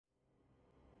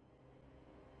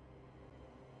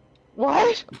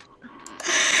What?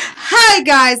 Hi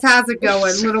guys, how's it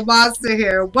going? Little Monster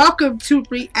here. Welcome to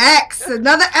Reacts,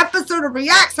 another episode of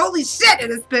Reacts. Holy shit,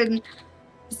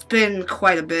 it's been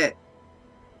quite a bit.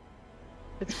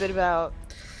 It's been about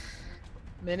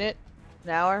a minute, an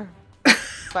hour,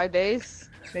 5 days,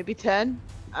 maybe 10.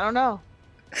 I don't know.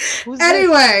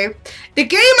 Anyway, the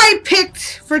game I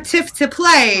picked for Tiff to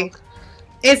play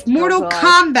is Mortal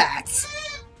Kombat.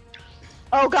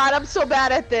 Oh god, I'm so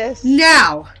bad at this.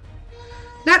 Now,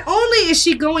 not only is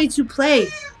she going to play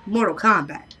Mortal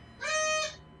Kombat,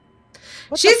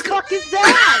 what the fuck is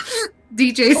that?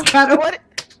 DJ's got what?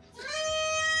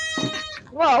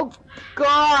 Oh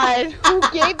god, who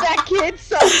gave that kid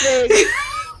something?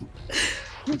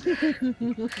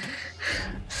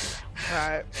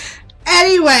 Alright.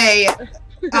 Anyway,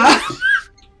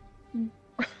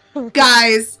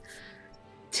 guys,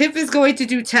 Tiff is going to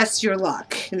do test your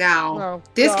luck. Now,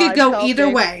 this could go either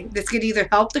way. This could either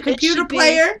help the computer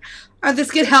player, or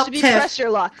this could help Tiff. Press your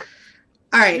luck.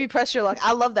 All right. Press your luck.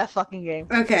 I love that fucking game.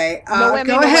 Okay. No whammy,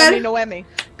 go ahead. No whammy.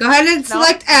 Go ahead and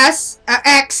select X.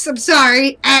 I'm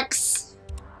sorry, X.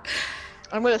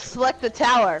 I'm gonna select the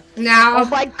tower. Now. Oh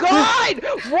my god!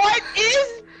 What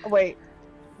is? Wait.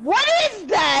 What is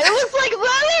that? It looks like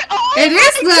leather. Oh, it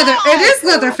is leather. God. It is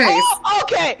Leatherface. Oh,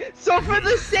 okay, so for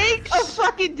the sake of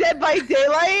fucking Dead by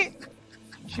Daylight,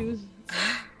 choose.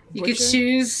 You could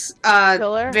choose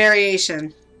Killer?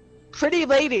 variation. Pretty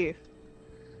lady.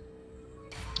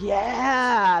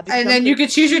 Yeah. And then you could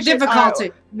choose your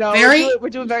difficulty. No, we're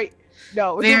doing very.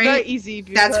 No, we're doing very easy.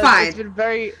 That's fine. It's been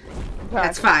very.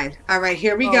 That's fine. All right,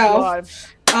 here we go. God.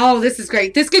 Oh, this is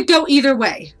great. This could go either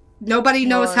way. Nobody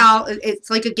knows how.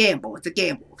 It's like a gamble. It's a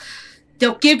gamble.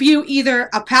 They'll give you either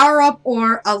a power-up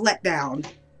or a letdown.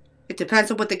 It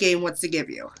depends on what the game wants to give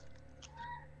you.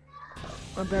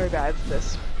 I'm very bad at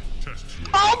this.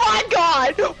 Oh my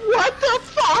god! What the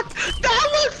fuck? That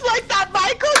looks like that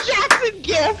Michael Jackson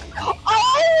gif!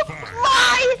 Oh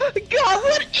my god!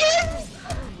 What is...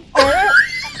 Oh!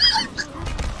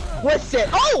 Listen!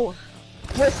 Oh!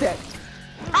 Listen!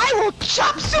 I will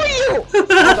chop suey you!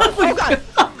 Oh god!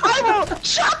 I will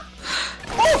chop!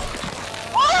 Oh!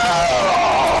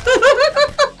 Oh!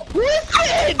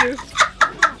 Listen!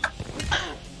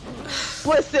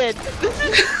 Listen! This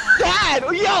is bad!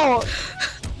 Yo!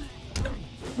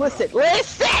 Listen!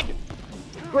 Listen!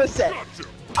 Listen!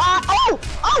 Oh!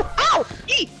 Oh! Ow!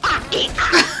 Eat! Ah! Eat!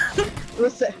 Ah!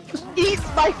 Listen! Eat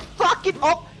my fucking...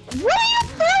 Oh! What are you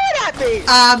throwing at me?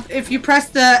 If you press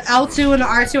the L2 and the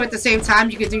R2 at the same time,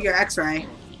 you can do your X-ray.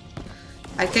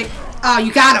 I think... Oh,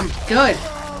 you got him. Good.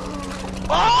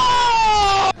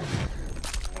 Oh!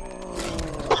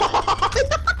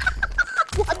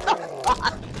 What the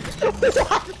fuck? What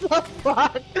the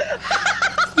fuck?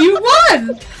 You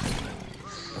won!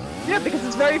 Yeah, because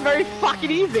it's very, very fucking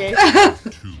easy.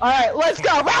 Alright, let's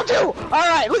go. Round 2!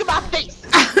 Alright, look at my face.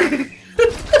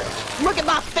 Look at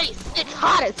my face. It's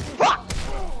hot as fuck.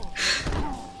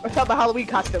 I found my Halloween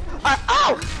costume.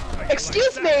 Oh!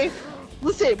 Excuse me.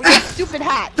 Listen, we got a stupid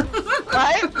hat.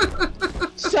 Right?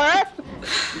 Sir?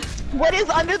 What is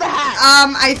under the hat?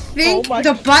 I think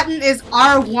the button is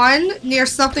R1 near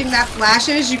something that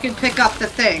flashes. You can pick up the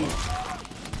thing.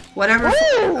 Whatever.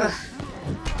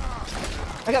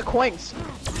 I got coins.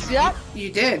 See that?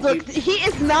 You did. Look, he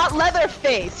is not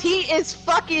Leatherface. He is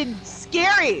fucking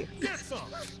scary.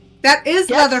 That is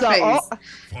Leatherface.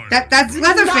 That's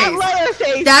Leatherface. Not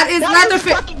Leatherface. That is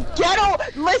Leatherface. Fucking ghetto.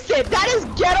 Listen, that is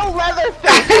ghetto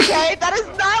Leatherface. Okay, that is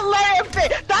not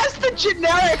Leatherface. That's the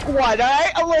generic one. All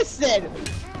right, listen.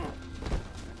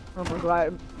 Oh my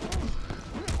god.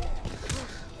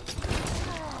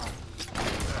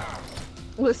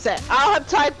 Listen, I don't have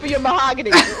time for your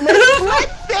mahogany.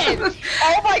 Listen.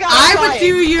 Oh my god. I would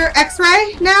do your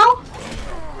X-ray now.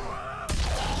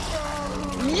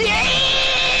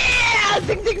 Yeah!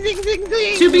 Ding, ding, ding, ding,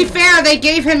 ding. To be fair, they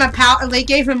gave him They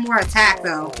gave him more attack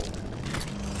though.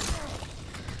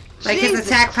 Like his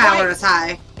attack power is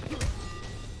high.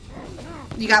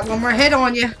 You got one more hit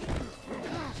on you.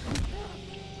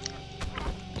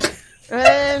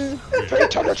 And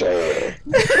fatality.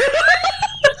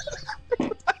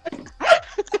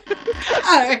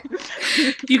 Alright.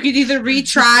 You can either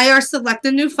retry or select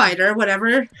a new fighter,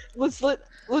 whatever. Let's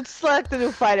select the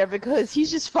new fighter because he's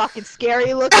just fucking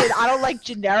scary looking. I don't like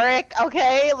generic,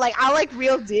 okay? Like, I like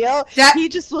real deal. He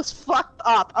just looks fucked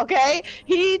up, okay?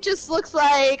 He just looks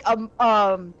like,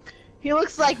 he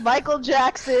looks like Michael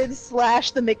Jackson /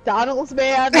 the McDonald's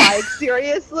man. Like,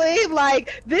 seriously?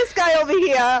 Like, this guy over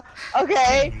here,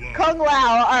 okay? Kung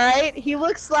Lao, alright? He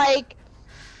looks like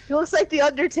the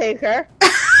Undertaker.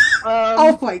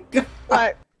 Oh my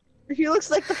god. He looks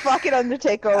like the fucking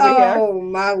Undertaker over here. Oh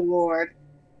my lord.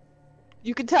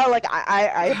 You can tell, like,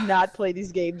 I have not played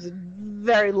these games in a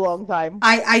very long time.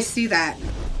 I see that.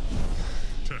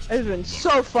 It's been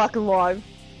so fucking long.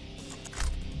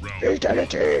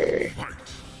 Eternity.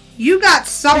 You got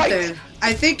something.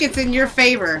 I think it's in your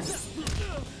favor.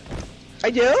 I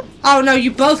do? Oh no,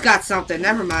 you both got something.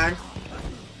 Never mind.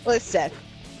 Listen.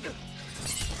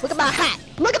 Look at my hat.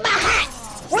 Look at my hat.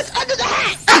 What's under the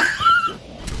hat?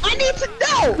 I need to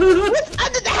know what's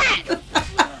under the hat.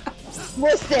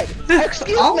 Listen. Excuse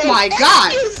me. Oh my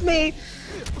god. Excuse me.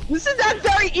 This is not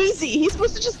very easy. He's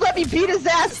supposed to just let me beat his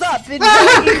ass up. It's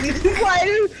very easy. This is why I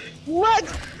do. Look.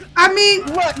 I mean,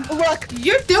 look.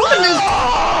 You're doing this.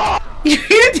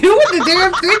 You're doing the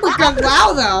damn thing with Kung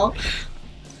Lao, though.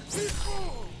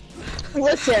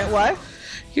 Listen, what?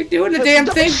 You're doing the damn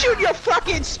thing. Don't shoot your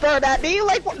fucking sperm at me.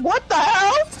 Like, what the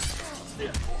hell?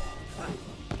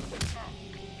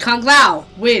 Kung Lao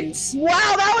wins. Wow,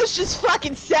 that was just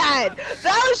fucking sad.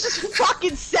 That was just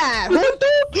fucking sad.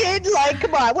 Like,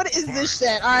 come on, what is this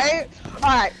shit? Alright?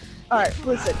 Alright,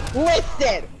 listen.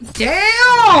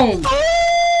 Damn!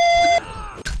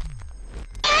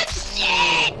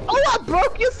 Shit! Oh, I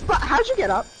broke your spot. How'd you get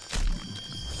up?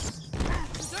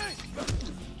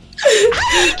 How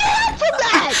did you get up from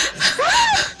that?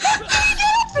 How did you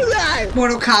get up from that?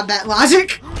 Mortal Kombat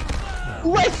logic.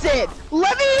 Listen,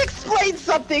 let me explain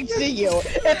something to you.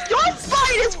 If your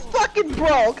spine is fucking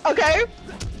broke, okay?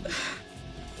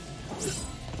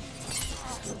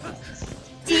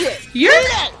 Eat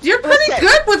it. You're pretty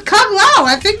good with Kung Lao.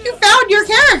 I think you found your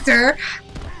character.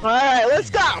 Alright, let's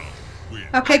go.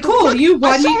 Okay, cool. You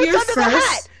won your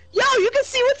first. Yo, you can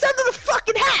see what's under the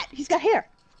fucking hat. He's got hair.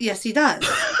 Yes, he does.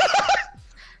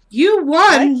 You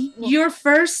won your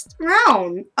first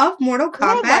round of Mortal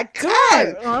Kombat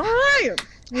 10. All right,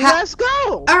 let's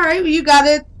go. All right, you got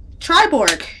it.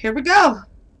 Triborg. Here we go.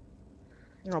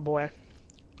 Oh boy,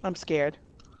 I'm scared.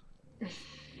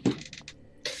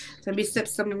 Let me sip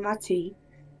some of my tea.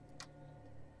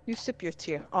 You sip your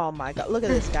tea. Oh my god, look at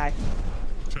this guy.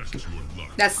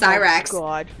 That's Cyrax. Oh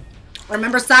god.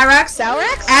 Remember Cyrax?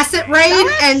 Cyrax? Acid Rain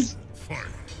and...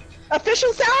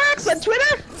 Official Cyrax on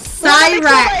Twitter?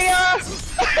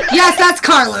 Cyrax. Yes, that's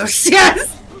Carlos.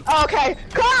 Yes. Okay,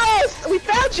 Carlos, we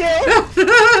found you.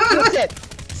 Listen,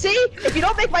 see, if you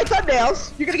don't make my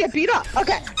thumbnails, you're gonna get beat up.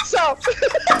 Okay, so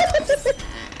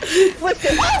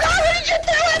listen. Oh god, what did you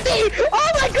do at me? Oh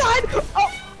my god.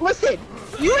 Oh, listen,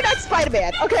 you are not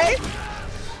Spider-Man, okay?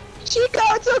 Chico,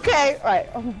 it's okay. All right.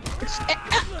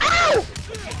 Ow!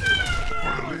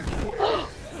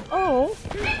 Oh.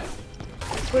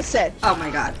 Listen. Oh my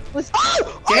god. Listen.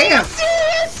 Oh! Damn. Are you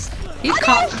serious? He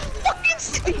caught.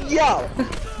 Yo,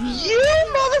 you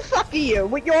motherfucker, you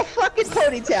with your fucking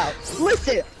ponytail.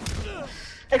 Listen.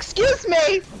 Excuse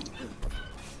me.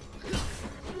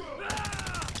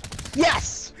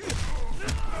 Yes.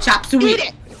 Chop suey. Eat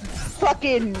it.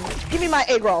 Fucking give me my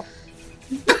egg roll.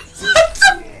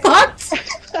 What?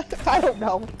 I don't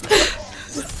know.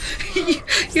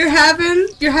 You're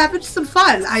having some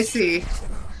fun, I see.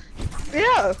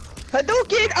 Yeah.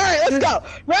 Hadouken. All right, let's go.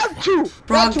 Round 2.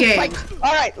 Wrong game. Fight.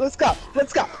 All right, let's go.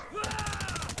 Let's go.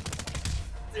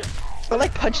 I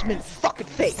like punch him in the fucking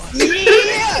face.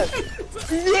 Yeah.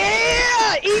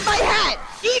 Yeah. Eat my hat.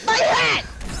 Eat my hat.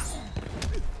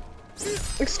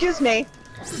 Excuse me.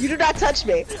 You do not touch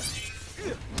me.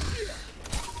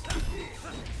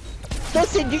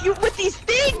 Listen, you with these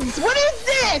things. What is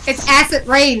this? It's Acid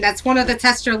Rain. That's one of the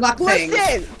test your luck things.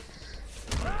 Listen.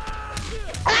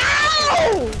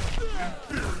 Ow!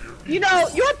 You know,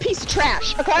 you're a piece of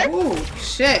trash, okay? Oh,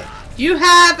 shit. You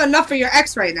have enough for your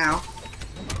ex right now.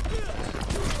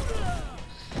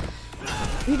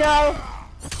 You know...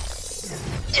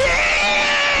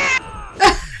 Yeah!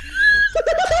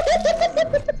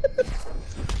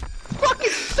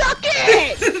 Fucking suck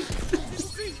it!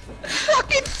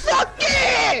 Fucking suck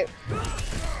it!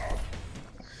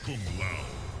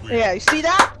 Yeah, you see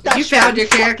that? That's you found your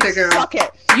character, girl. Suck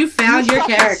it. You found your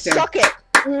character. Suck it.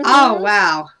 Mm-hmm. Oh,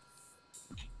 wow.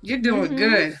 You're doing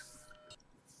good.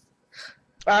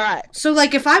 Alright. So,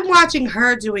 like, if I'm watching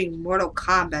her doing Mortal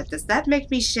Kombat, does that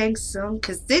make me Shang Tsung?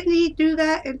 Because didn't he do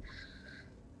that?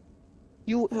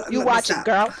 You watch it,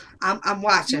 girl. I'm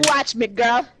watching. You watch me,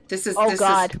 girl. This is...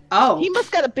 Oh. He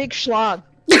must got a big schlong.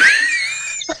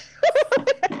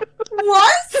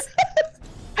 What?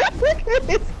 Look at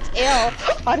his tail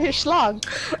on his schlong.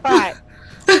 Alright.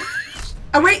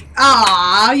 Oh, wait.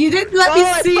 Aw, you didn't let me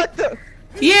see...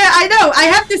 Yeah, I know. I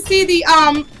have to see the,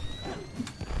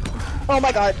 Oh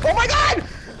my god. Oh my god!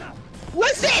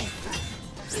 Listen!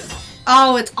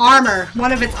 Oh, it's armor.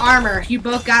 One of its armor. You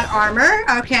both got armor.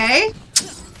 Okay.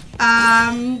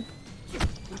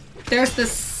 There's the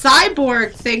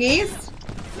cyborg thingies.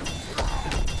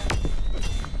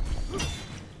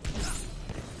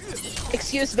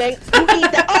 Excuse me. You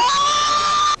need that.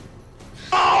 Oh!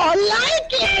 Oh, I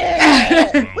like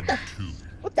it!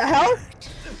 What the hell?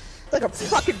 It's like a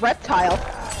fucking reptile.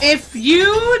 If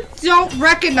you don't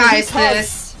recognize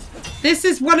this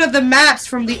is one of the maps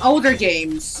from the older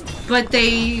games. But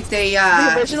the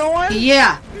original one?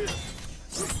 Yeah.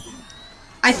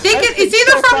 I think it's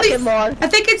either from the I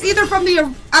think it's either from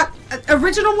the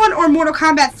original one or Mortal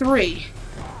Kombat 3.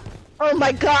 Oh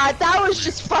my god, that was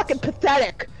just fucking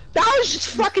pathetic. That was just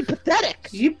fucking pathetic.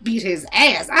 You beat his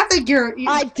ass. I think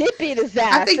I did beat his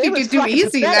ass. I think you could do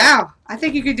easy now. I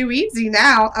think you could do easy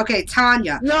now. Okay,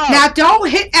 Tanya. No. Now don't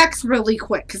hit X really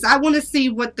quick, because I want to see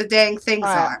what the dang things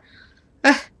are.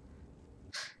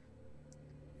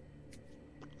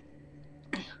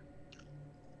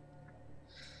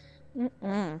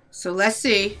 So let's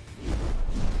see.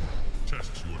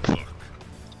 Test your luck.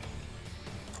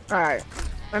 Alright.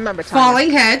 Remember Tanya. Falling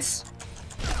heads.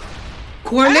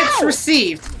 Coordinates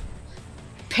received.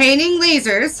 Painting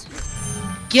lasers.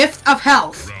 Gift of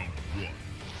health. Round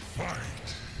 1. Fight.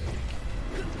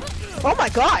 Oh my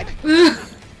god.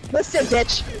 Listen,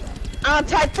 bitch. I'm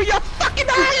time for your fucking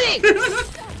hiding!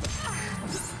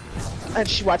 And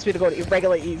she wants me to go to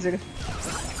regular easy.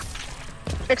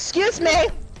 Excuse me?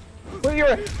 With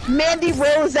your Mandy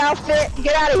Rose outfit?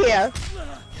 Get out of here.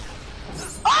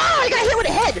 Oh, I got hit with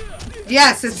a head!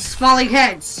 Yes, it's falling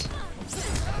heads.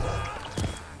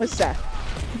 What's that?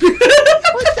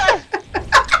 What's that?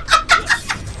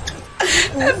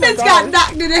 That bitch got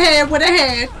knocked in the head with a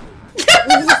head.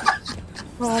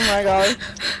 Oh my god.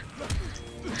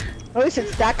 At least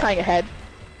it's that kind of head.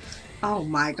 Oh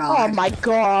my god. Oh my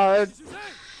god.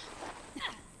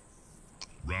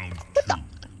 Round 2.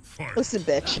 Fight. Listen,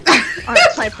 bitch.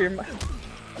 Alright, time for your...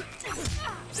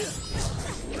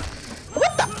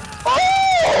 What the?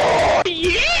 Oh,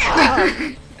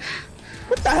 yeah!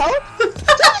 What the hell? Just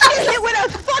get hit with a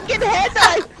fucking head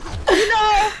knife! You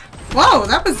know? Whoa,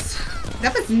 that was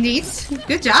neat.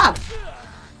 Good job.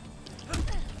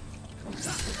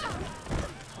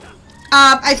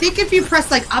 I think if you press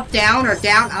like up down or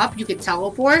down up, you can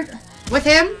teleport with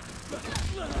him.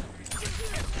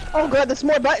 Oh god, there's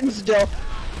more buttons to do.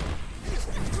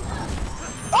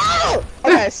 Oh!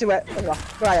 Okay, I see what.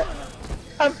 Right.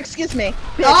 Excuse me.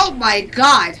 Bitch. Oh my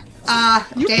god.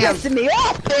 You damn. pissing me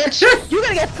off, bitch! You're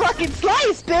gonna get fucking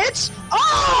sliced, bitch!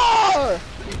 Oh!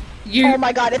 Oh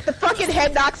my god, if the fucking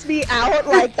head knocks me out,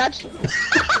 like, that's...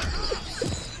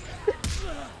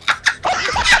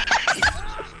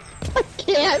 I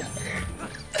can't.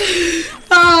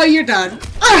 Oh, you're done.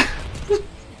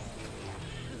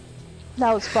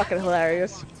 That was fucking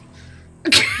hilarious.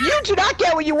 You do not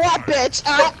get what you want, bitch!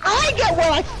 I get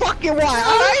what I fucking want,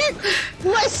 alright?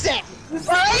 Listen!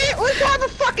 Alright? Let's have a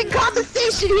fucking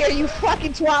conversation here, you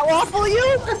fucking twat waffle,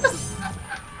 you!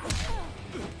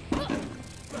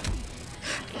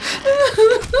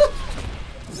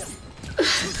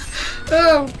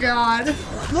 Oh god.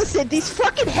 Listen, these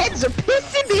fucking heads are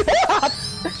pissing me off!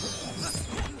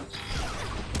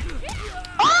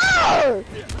 Oh!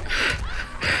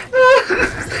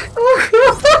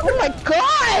 Oh my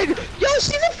god! Yo,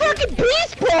 she's a fucking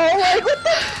beast, bro! Like, what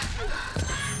the...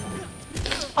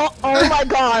 Oh my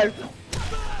god!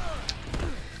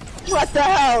 What the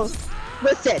hell?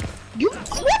 Listen, you...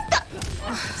 What the...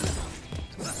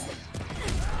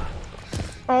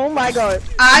 Oh my god.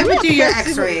 I would do your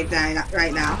x-ray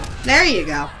right now. There you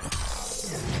go.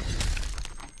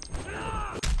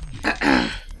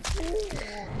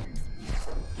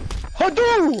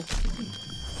 Hadoo!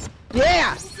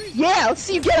 Yeah! Yeah, let's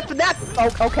see you get up for that!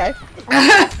 Oh, okay.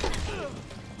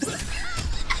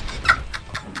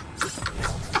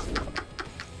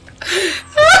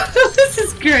 This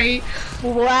is great.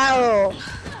 Wow.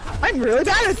 I'm really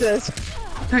bad at this.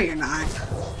 No, you're not.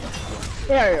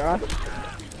 There you are.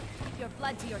 Your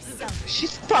blood to yourself.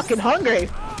 She's fucking hungry.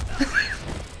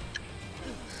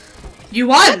 You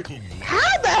won!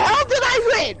 How the hell did I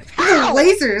win? How?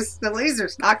 The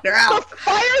lasers knocked her out.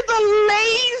 Fire the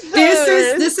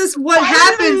lasers! This is what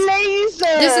happens.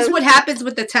 This is what happens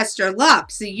with the test your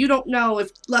luck. See, you don't know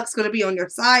if luck's gonna be on your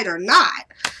side or not.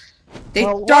 They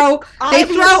throw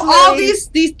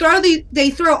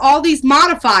all these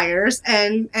modifiers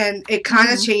and it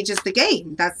kind of changes the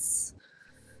game. That's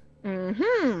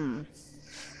Oh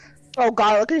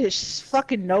god, look at his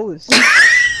fucking nose.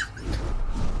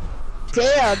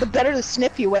 Damn, the better the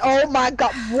sniff you went. Oh my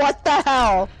god, what the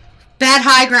hell? bad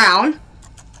high ground.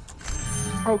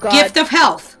 Oh god. Gift of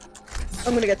health.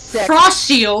 I'm gonna get sick. Frost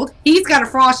shield. He's got a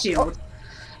frost shield.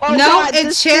 Oh, no god,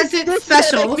 enchanted this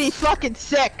specials. Make me fucking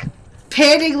sick.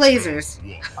 Panning lasers.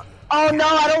 Oh no,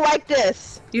 I don't like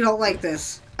this. You don't like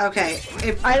this. Okay.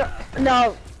 I don't.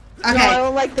 No. Okay. No, I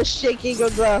don't like the shaking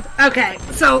of the. Okay.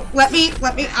 So let me.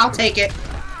 I'll take it.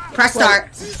 Press start.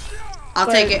 I'll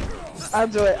take it. I'll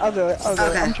do it.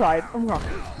 Okay. I'm trying.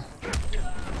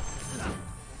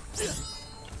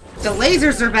 The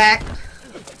lasers are back.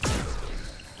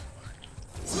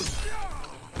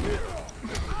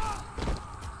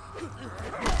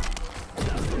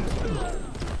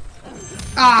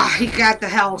 Ah, he got the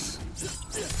health.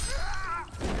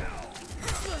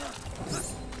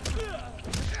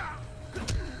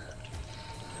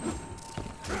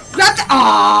 Got the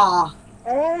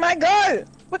Oh my god!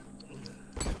 What?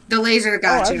 The laser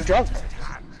got you. I'm drunk.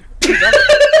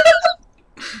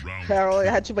 Apparently,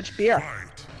 I had too much beer.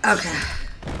 Okay.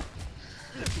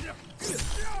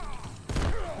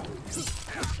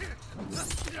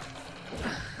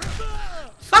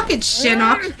 Fucking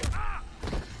Shinnok.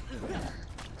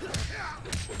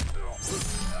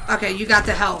 Okay, you got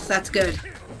the health. That's good.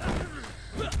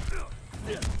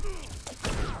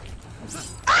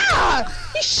 Ah!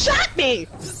 He shot me!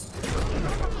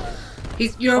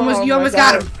 You almost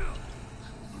got him.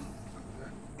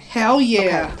 Hell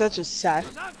yeah. Okay, that's just sad.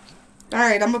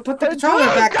 Alright, I'm gonna put the controller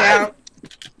back down.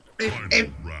 If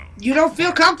you don't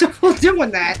feel comfortable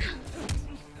doing that.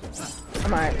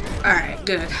 I'm alright. Alright,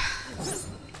 good.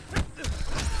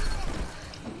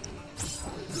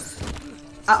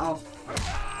 Uh-oh.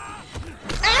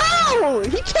 Ow!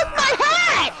 He took my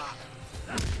hat!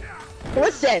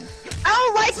 Listen, I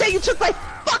don't like that you took my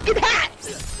fucking hat!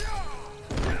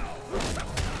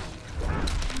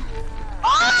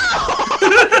 Oh!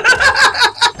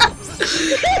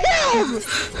 Damn!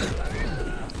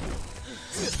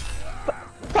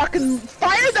 Fucking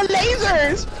fire the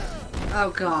lasers! Oh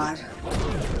god.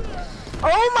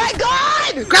 Oh my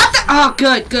god! Grab the— oh,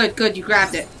 good, you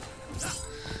grabbed it.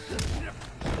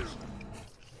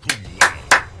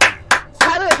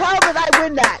 How did I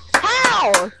win that?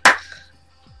 How?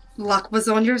 Luck was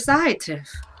on your side, Tiff.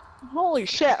 Holy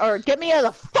shit, or get me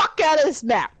the fuck out of this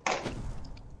map.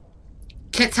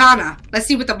 Katana. Let's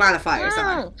see what the modifiers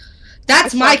are.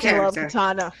 That's my character. I love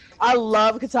Katana. I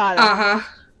love Katana.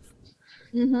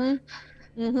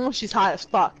 Uh-huh. She's hot as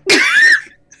fuck.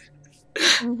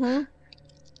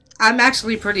 I'm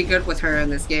actually pretty good with her in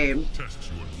this game.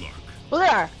 Look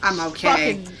at her. I'm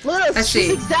okay. Look at her. Let's She's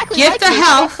see. exactly Gift like the me.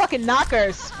 health. Fucking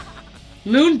knockers.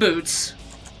 Moon boots.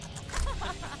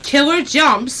 Killer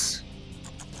jumps.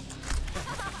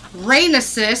 Rain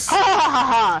assist. Ha ha ha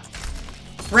ha.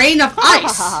 Rain of Ha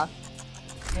ice. ha ha.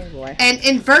 Oh boy. And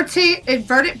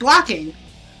inverted blocking.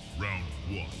 Round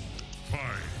 1.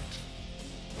 Fight.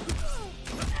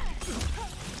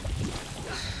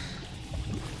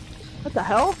 What the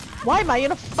hell? Why am I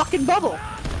in a fucking bubble?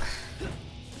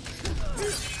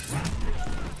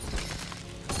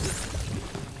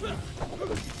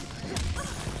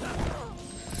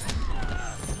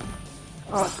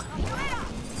 Oh.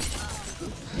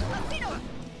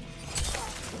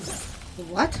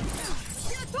 What?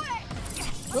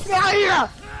 Get me out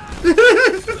of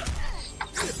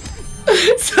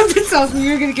here! Something tells me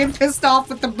you're gonna get pissed off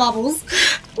with the bubbles.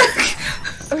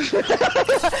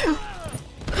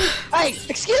 Hey,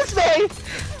 excuse me!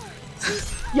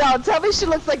 Yo, tell me she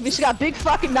looks like me. She got big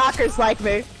fucking knockers like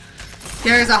me.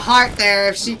 There's a heart there.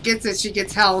 If she gets it, she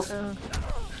gets health.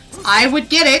 I would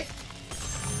get it.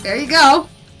 There you go.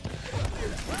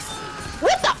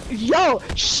 What the? Yo,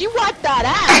 she wiped that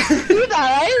ass. You know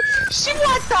that, right? She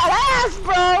wiped that ass,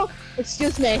 bro.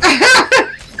 Excuse me.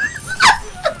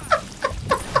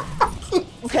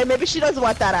 Okay, maybe she doesn't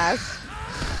want that ass.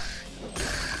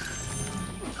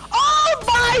 Oh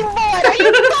my lord! Are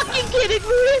you fucking kidding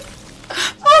me?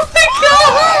 Oh my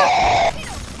god!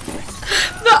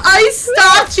 The ice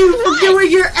stopped you from doing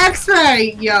your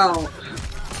X-ray, yo.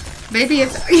 Maybe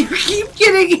it's you keep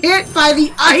getting hit by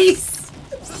the ice.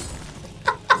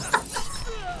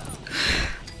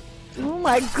 Oh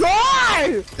my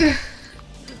god!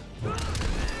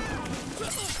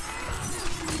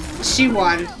 She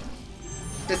won.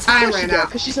 The time ran out.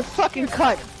 Because she's a fucking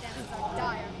cunt.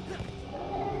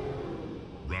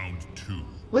 Round 2.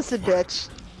 Listen, bitch.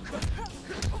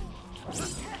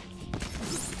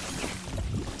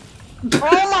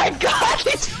 Oh my god,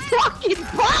 these fucking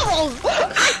bubbles!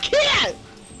 I can't!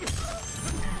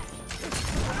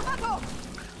 Oh my lord!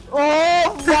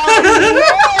 Oh my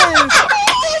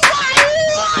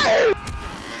lord!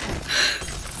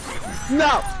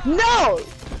 No! No!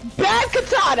 Bad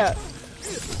katana!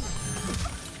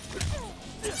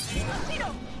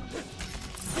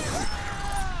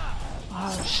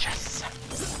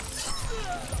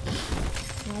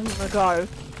 my god.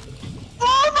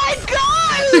 Oh my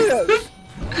god!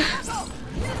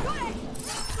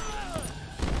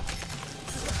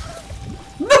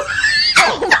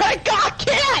 Oh my god, I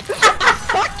can't! I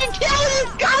fucking can't with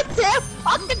these goddamn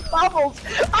fucking bubbles!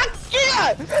 I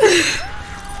can't!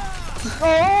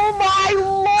 Oh my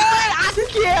lord! I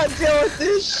can't deal with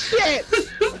this shit!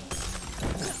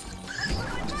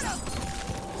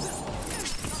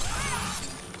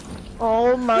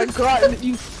 Oh my god,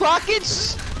 you fucking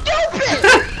stupid!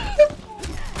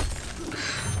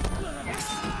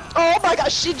 Oh my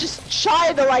god, she just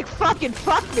tried to like fucking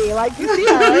fuck me, like you see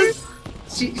her?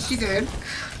 She did.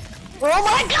 Oh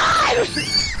my god!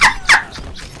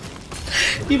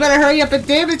 You better hurry up and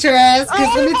damage her ass,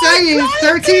 because let me tell you,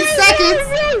 13 seconds!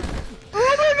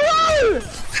 Oh my god!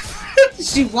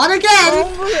 She won again!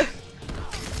 Oh my...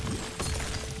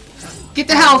 Get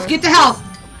the health, get the health!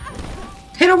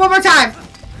 Hit her one more time!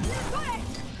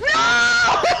 No!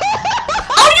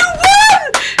 Oh, you won!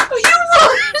 You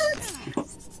won!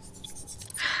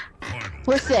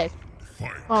 Listen.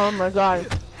 Oh my god.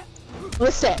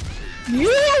 Listen. You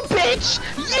bitch!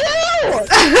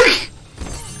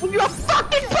 You! You're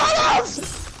fucking puddles!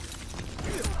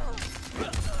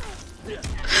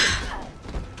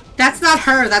 That's not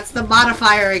her, that's the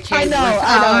modifier I came with.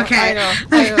 Oh, okay. I know.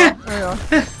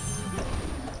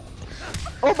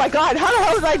 Oh my god, how the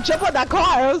hell did I jump on that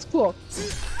car? That was cool.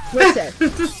 Listen.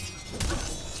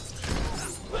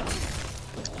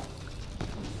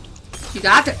 You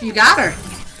got her.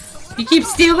 You keep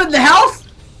stealing the health?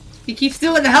 You keep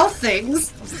stealing the health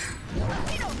things.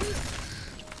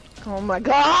 Oh my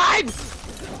god!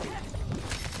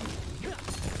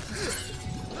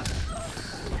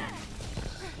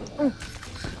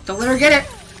 Don't let her get it.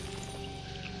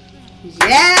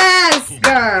 Yes,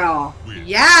 girl.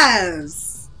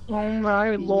 Yes. Oh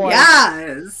my lord.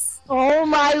 Yes. Oh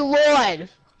my lord.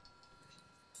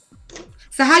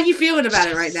 So how you feeling about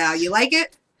it right now? You like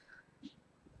it?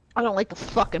 I don't like the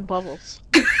fucking bubbles.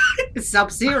 It's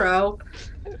Sub-Zero.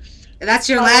 That's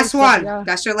your last one. Yeah.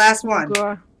 That's your last one.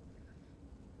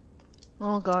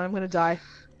 Oh god, I'm gonna die.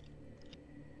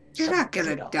 You're not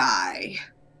gonna die.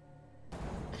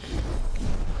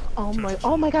 Oh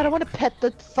my god, I want to pet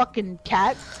the fucking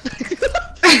cat.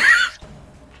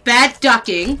 Bad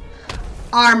ducking.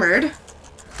 Armored.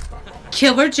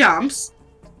 Killer jumps.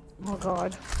 Oh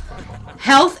god.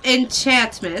 Health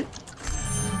enchantment.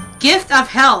 Gift of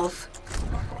health.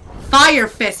 Fire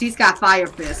fist. He's got fire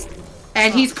fist.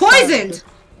 And he's poisoned.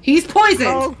 He's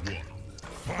poisoned.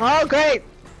 Oh great.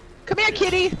 Come here,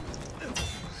 kitty.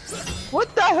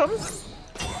 What the hell?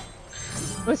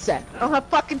 What's that? I don't have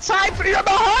fucking time for you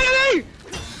behind me!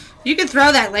 You can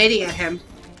throw that lady at him.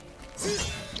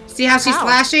 See how she's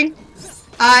flashing?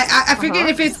 I forget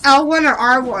if it's L1 or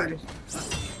R1.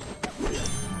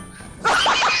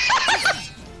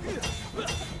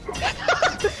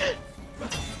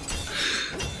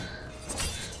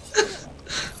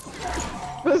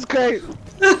 That was great.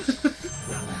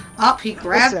 Up, he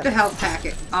grabbed the health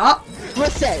packet. Up.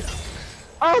 Listen.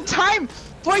 Oh, time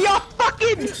for your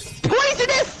fucking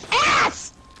poisonous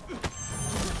ass!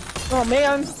 Oh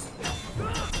man.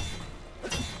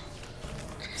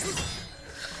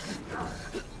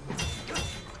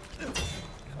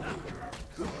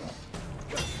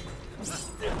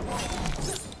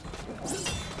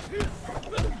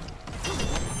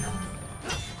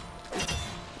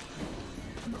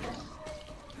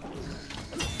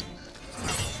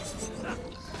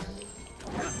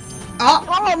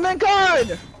 Oh my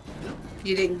god!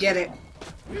 You didn't get it.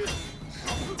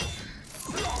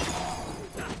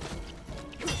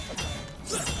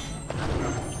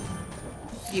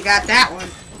 You got that one.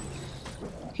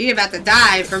 He about to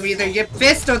die from either your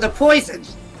fist or the poison.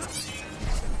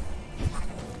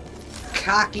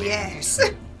 Cocky ass.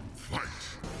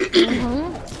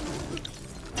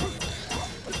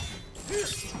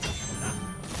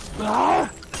 Ah!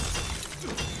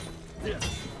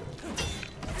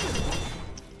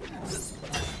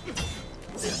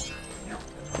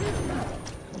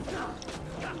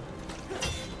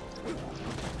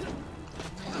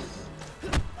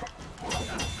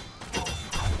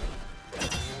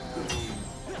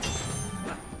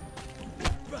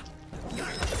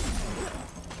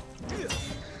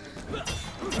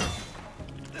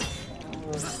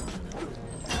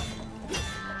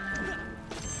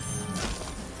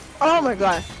 Oh my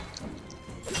god.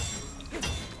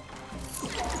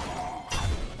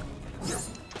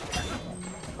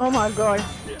 Oh my god.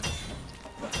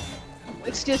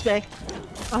 Excuse me.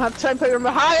 I have time for your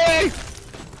behind.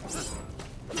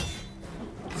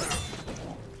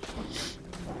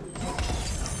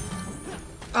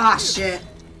 Ah, shit.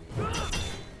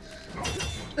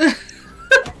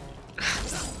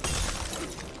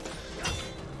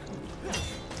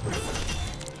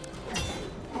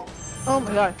 Oh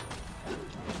my god.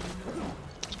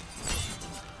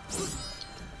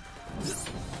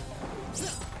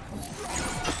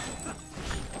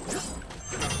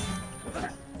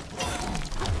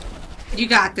 You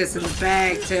got this in the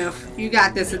bag, Tiff. You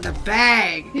got this in the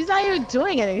bag. He's not even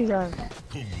doing anything.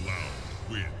 Kung Lao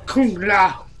wins. Kung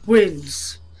La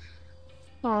wins.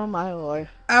 Oh my lord.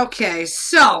 Okay,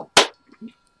 so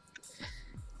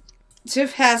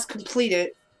Tiff has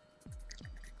completed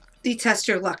the Test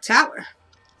Your Luck Tower.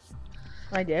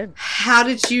 I did. How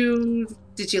did you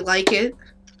like it?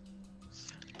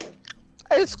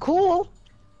 It's cool.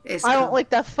 It's I cool. don't like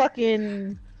that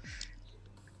fucking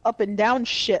up and down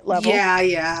shit level. Yeah.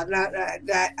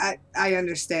 I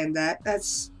understand that.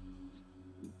 That's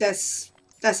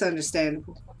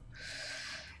understandable.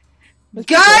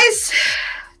 Guys,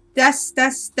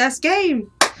 that's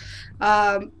game.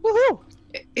 Woohoo!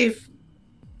 If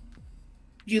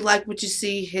you like what you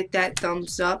see, hit that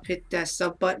thumbs up, hit that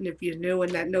sub button if you're new,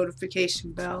 and that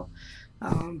notification bell.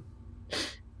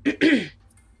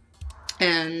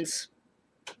 And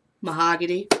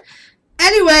mahogany.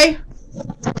 Anyway,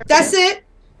 that's it.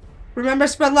 Remember,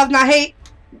 spread love, not hate.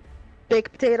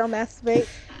 Baked potato masturbate.